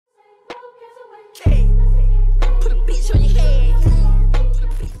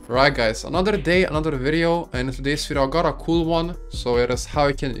Right guys, another day, another video, and in today's video I got a cool one. So it is how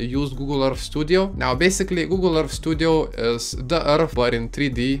you can use Google Earth Studio. Now basically Google Earth Studio is the Earth but in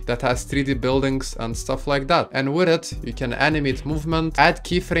 3D that has 3D buildings and stuff like that. And with it you can animate movement, add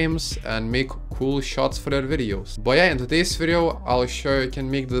keyframes and make cool shots for your videos. But yeah, in today's video I'll show you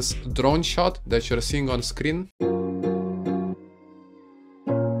can make this drone shot that you're seeing on screen.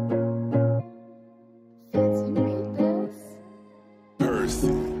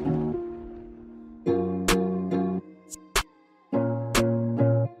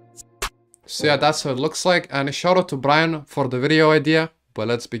 So yeah, that's what it looks like, and a shout out to Brian for the video idea, but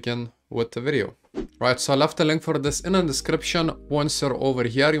let's begin with the video. Right, so I left the link for this in the description. Once you're over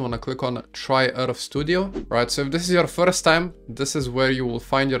here, you want to click on Try Earth Studio. Right, so if this is your first time, this is where you will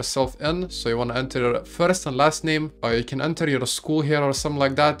find yourself in. So you want to enter your first and last name, or you can enter your school here or something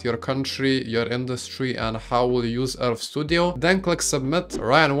like that, your country, your industry, and how will you use Earth Studio. Then click Submit.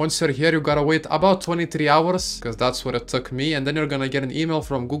 Right, and once you're here, you gotta wait about 23 hours, because that's what it took me. And then you're gonna get an email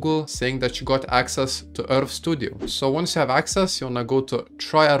from Google saying that you got access to Earth Studio. So once you have access, you want to go to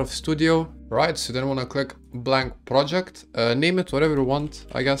Try Earth Studio. Right, so then want to click blank project, name it whatever you want,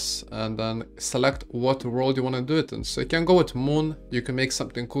 I guess, and then select what world you want to do it in. So you can go with moon, you can make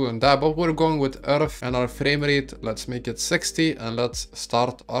something cool on that, but we're going with Earth and our frame rate, let's make it 60 and let's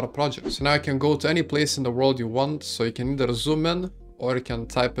start our project. So now you can go to any place in the world you want, so you can either zoom in or you can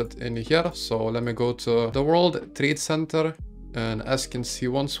type it in here. So let me go to the World Trade Center. And as you can see,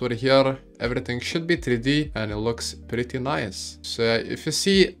 once we're here, everything should be 3D and it looks pretty nice. So if you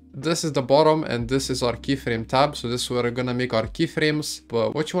see, this is the bottom and this is our keyframe tab. So this is where we're gonna make our keyframes.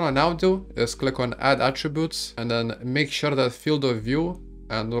 But what you wanna now do is click on add attributes and then make sure that field of view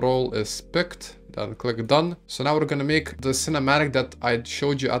and role is picked. Then click done. So now we're gonna make the cinematic that I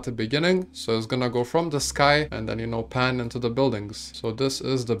showed you at the beginning. So it's gonna go from the sky and then, you know, pan into the buildings. So this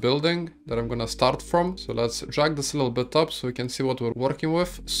is the building that I'm gonna start from. So let's drag this a little bit up so we can see what we're working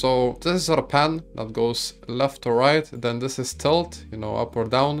with. So this is our pan that goes left to right. Then this is tilt, you know, up or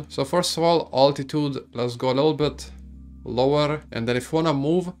down. So first of all, altitude, let's go a little bit lower. And then if you wanna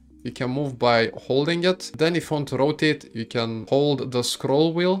move, you can move by holding it. Then if you want to rotate, you can hold the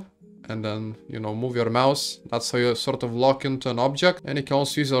scroll wheel and then, you know, move your mouse. That's how you sort of lock into an object. And you can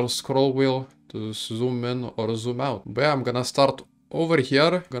also use your scroll wheel to zoom in or zoom out. But yeah, I'm gonna start over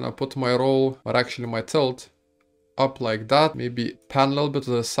here. I'm gonna put my roll, or actually my tilt, up like that. Maybe pan a little bit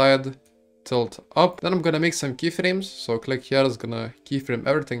to the side, tilt up. Then I'm gonna make some keyframes. So click here, it's gonna keyframe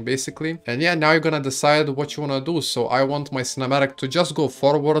everything basically. And yeah, now you're gonna decide what you wanna do. So I want my cinematic to just go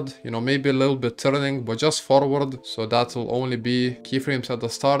forward, you know, maybe a little bit turning, but just forward. So that will only be keyframes at the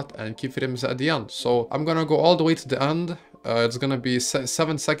start and keyframes at the end. So I'm gonna go all the way to the end. It's gonna be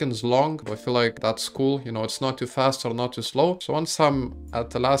 7 seconds long, but I feel like that's cool. You know, it's not too fast or not too slow. So once I'm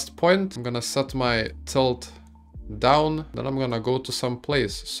at the last point, I'm gonna set my tilt down, then I'm gonna go to some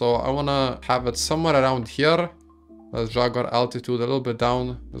place. So I wanna have it somewhere around here. Let's drag our altitude a little bit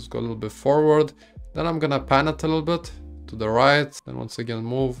down. Let's go a little bit forward. Then I'm gonna pan it a little bit to the right. Then once again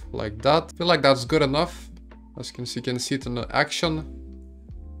move like that. I feel like that's good enough. As you can see it in the action.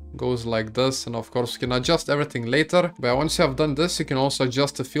 Goes like this, and of course you can adjust everything later. But once you have done this, you can also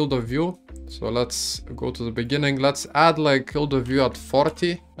adjust the field of view. So let's go to the beginning. Let's add like field of view at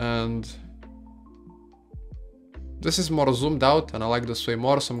 40, and this is more zoomed out and I like this way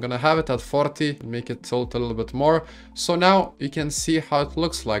more, so I'm gonna have it at 40 and make it tilt a little bit more. So now you can see how it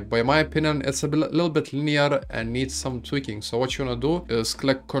looks like. By my opinion, it's a little bit linear and needs some tweaking. So what you wanna do is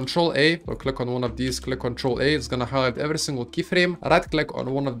click Ctrl A, or click on one of these, click Ctrl A. It's gonna highlight every single keyframe. Right click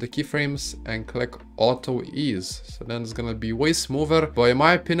on one of the keyframes and click Auto Ease. So then it's gonna be way smoother. But in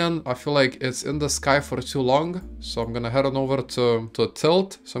my opinion, I feel like it's in the sky for too long. So I'm gonna head on over to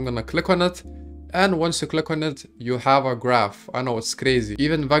tilt. So I'm gonna click on it. And once you click on it, you have a graph. I know it's crazy.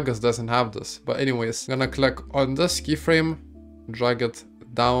 Even Vegas doesn't have this. But anyways, I'm gonna click on this keyframe, drag it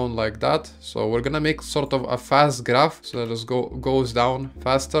down like that. So we're gonna make sort of a fast graph so that it goes down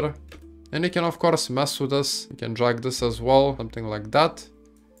faster. And you can of course mess with this. You can drag this as well, something like that.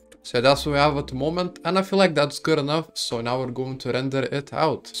 So that's what we have at the moment, and I feel like that's good enough. So now we're going to render it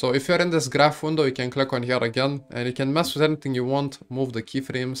out. So if you're in this graph window, you can click on here again and you can mess with anything you want, move the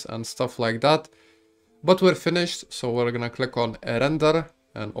keyframes and stuff like that. But we're finished, so we're gonna click on render,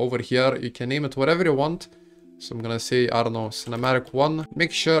 and over here you can name it whatever you want. So I'm gonna say, I don't know, cinematic 1.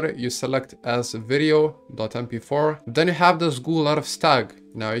 Make sure you select as video.mp4. Then you have this Google Earth tag.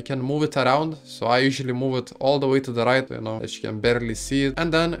 Now you can move it around. So I usually move it all the way to the right, you know, that you can barely see it.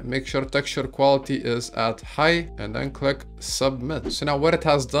 And then make sure texture quality is at high and then click submit. So now what it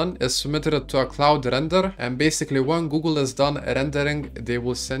has done is submitted it to a cloud render. And basically when Google is done rendering, they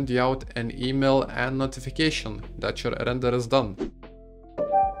will send you out an email and notification that your render is done.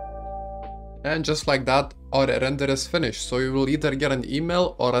 And just like that, our render is finished. So you will either get an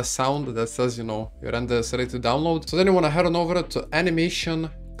email or a sound that says, you know, your render is ready to download. So then you want to head on over to animation,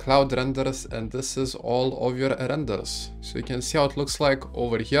 cloud renders, and this is all of your renders. So you can see how it looks like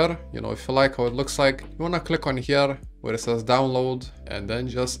over here. You know, if you like how it looks like, you want to click on here where it says download and then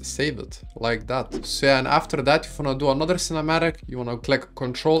just save it like that. So yeah, and after that, if you want to do another cinematic, you want to click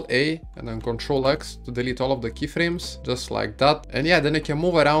Ctrl A and then Ctrl X to delete all of the keyframes, just like that. And yeah, then you can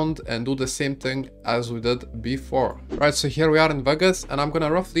move around and do the same thing as we did before. Right, so here we are in Vegas, and I'm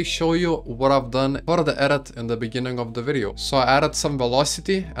gonna roughly show you what I've done for the edit in the beginning of the video. So I added some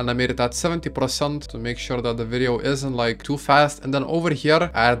velocity and I made it at 70% to make sure that the video isn't like too fast. And then over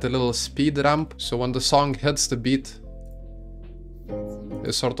here, I added a little speed ramp. So when the song hits the beat,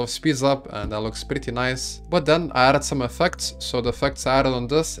 it sort of speeds up and that looks pretty nice. But then I added some effects. So the effects I added on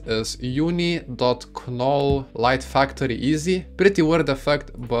this is uni.knoll light factory easy. Pretty weird effect,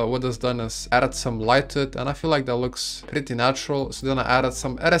 but what it's done is added some light to it and I feel like that looks pretty natural. So then I added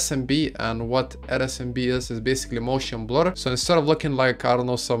some RSMB, and what RSMB is basically motion blur. So instead of looking like, I don't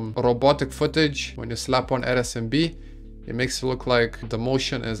know, some robotic footage, when you slap on RSMB, it makes it look like the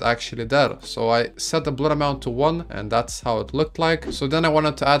motion is actually there. So I set the blur amount to 1 and that's how it looked like. So then I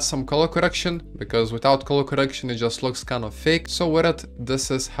wanted to add some color correction because without color correction it just looks kind of fake. So with it,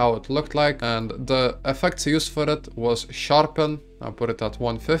 this is how it looked like, and the effects I used for it was sharpen. I put it at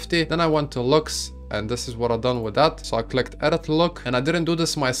 150. Then I went to looks, and this is what I've done with that. So I clicked edit look, and I didn't do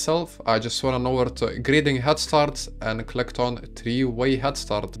this myself. I just went on over to grading head starts and clicked on 3-way head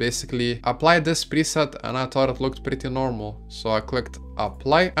start. Basically applied this preset and I thought it looked pretty normal. So I clicked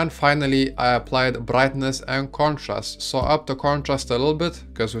apply, and finally I applied brightness and contrast. So up the contrast a little bit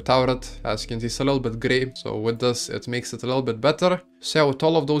because without it, as you can see, it's a little bit gray. So with this, it makes it a little bit better. So yeah, with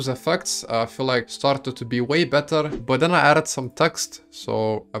all of those effects, I feel like started to be way better. But then I added some text.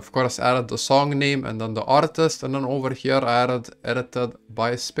 So of course I added the song name and then the artist, and then over here I added edited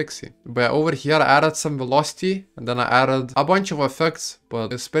by Spixie. But over here I added some velocity, and then I added a bunch of effects,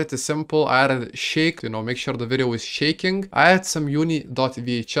 but it's pretty simple. I added shake, you know, make sure the video is shaking. I added some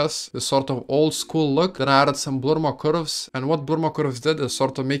uni.vhs, this sort of old school look. Then I added some Blurma curves, and what Blurma curves did is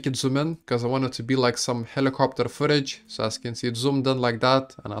sort of make it zoom in because I wanted it to be like some helicopter footage. So as you can see, it zoomed in like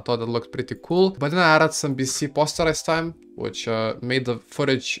that, and I thought it looked pretty cool. But then I added some BC posterize time, which made the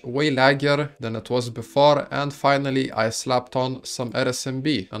footage way laggier than it was before. And finally I slapped on some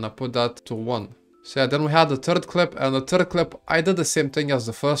RSMB and I put that to 1. So yeah, then we had the third clip, and the third clip I did the same thing as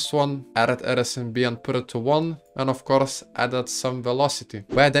the first one, added RSMB and put it to 1, and of course added some velocity.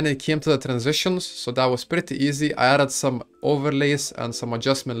 But yeah, then it came to the transitions, so that was pretty easy. I added some overlays and some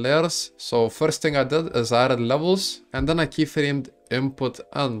adjustment layers. So first thing I did is I added levels, and then I keyframed input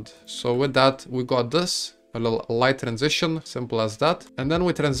end. So with that we got this, a little light transition, simple as that. And then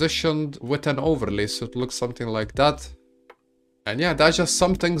we transitioned with an overlay, so it looks something like that. And yeah, that's just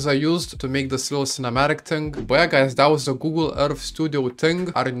some things I used to make this little cinematic thing. But yeah guys, that was the Google Earth Studio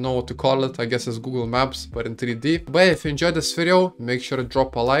thing. I don't know what to call it. I guess it's Google Maps, but in 3D. But yeah, if you enjoyed this video, make sure to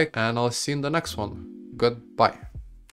drop a like, and I'll see you in the next one. Goodbye.